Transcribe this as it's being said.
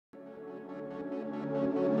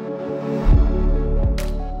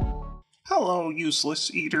Hello,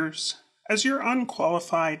 useless eaters. As your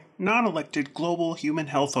unqualified, non-elected global human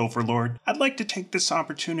health overlord, I'd like to take this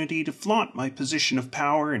opportunity to flaunt my position of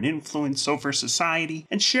power and influence over society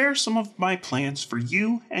and share some of my plans for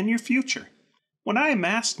you and your future. When I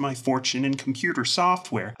amassed my fortune in computer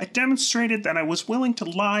software, I demonstrated that I was willing to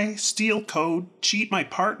lie, steal code, cheat my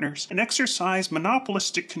partners, and exercise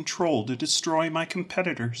monopolistic control to destroy my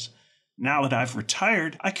competitors. Now that I've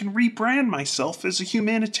retired, I can rebrand myself as a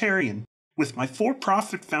humanitarian. With my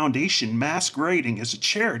for-profit foundation masquerading as a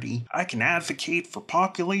charity, I can advocate for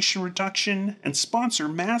population reduction and sponsor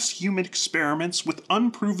mass human experiments with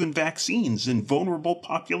unproven vaccines in vulnerable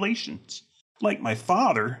populations. Like my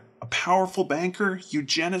father, a powerful banker,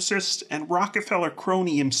 eugenicist, and Rockefeller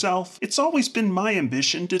crony himself, it's always been my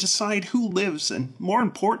ambition to decide who lives and, more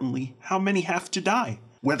importantly, how many have to die.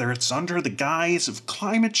 Whether it's under the guise of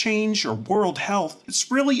climate change or world health,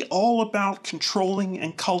 it's really all about controlling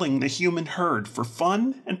and culling the human herd for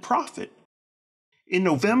fun and profit. In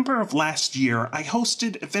November of last year, I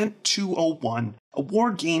hosted Event 201, a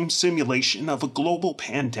war game simulation of a global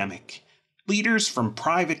pandemic. Leaders from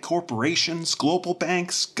private corporations, global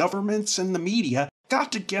banks, governments, and the media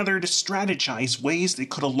got together to strategize ways they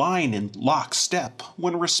could align in lockstep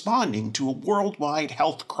when responding to a worldwide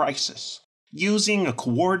health crisis. Using a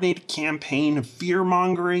coordinated campaign of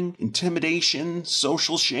fear-mongering, intimidation,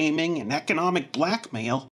 social shaming, and economic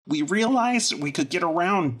blackmail, we realized that we could get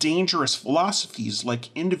around dangerous philosophies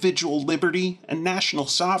like individual liberty and national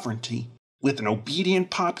sovereignty. With an obedient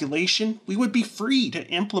population, we would be free to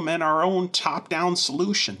implement our own top-down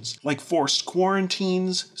solutions, like forced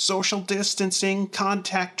quarantines, social distancing,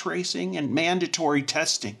 contact tracing, and mandatory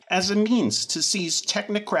testing, as a means to seize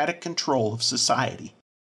technocratic control of society.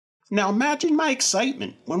 Now imagine my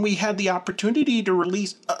excitement when we had the opportunity to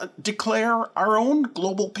declare our own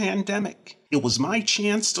global pandemic. It was my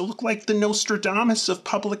chance to look like the Nostradamus of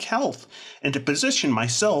public health and to position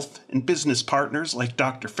myself and business partners like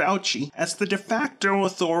Dr. Fauci as the de facto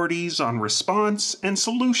authorities on response and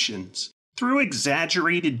solutions. Through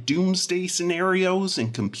exaggerated doomsday scenarios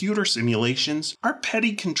and computer simulations, our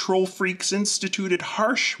petty control freaks instituted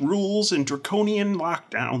harsh rules and draconian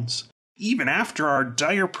lockdowns. Even after our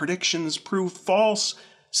dire predictions proved false,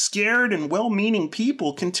 scared and well-meaning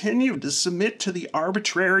people continued to submit to the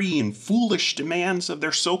arbitrary and foolish demands of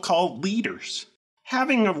their so-called leaders.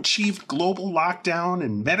 Having achieved global lockdown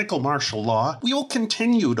and medical martial law, we will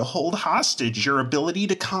continue to hold hostage your ability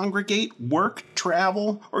to congregate, work,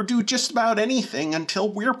 travel, or do just about anything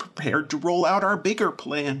until we're prepared to roll out our bigger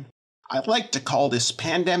plan. I like to call this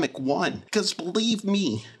Pandemic 1, because believe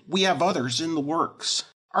me, we have others in the works.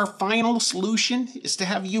 Our final solution is to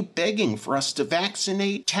have you begging for us to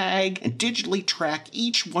vaccinate, tag, and digitally track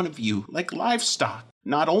each one of you like livestock.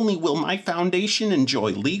 Not only will my foundation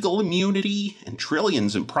enjoy legal immunity and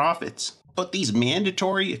trillions in profits, but these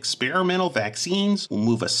mandatory experimental vaccines will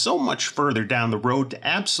move us so much further down the road to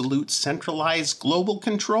absolute centralized global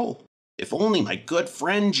control. If only my good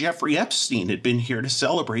friend Jeffrey Epstein had been here to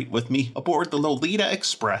celebrate with me aboard the Lolita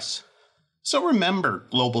Express. So remember,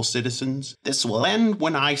 global citizens, this will end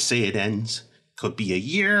when I say it ends. Could be a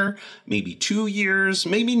year, maybe 2 years,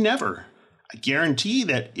 maybe never. I guarantee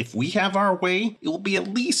that if we have our way, it will be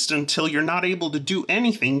at least until you're not able to do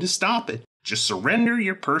anything to stop it. Just surrender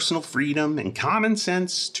your personal freedom and common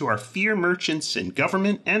sense to our fear merchants in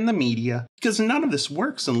government and the media, because none of this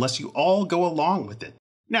works unless you all go along with it.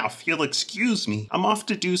 Now, if you'll excuse me, I'm off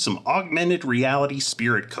to do some augmented reality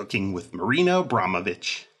spirit cooking with Marina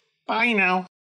Abramovich. Bye now.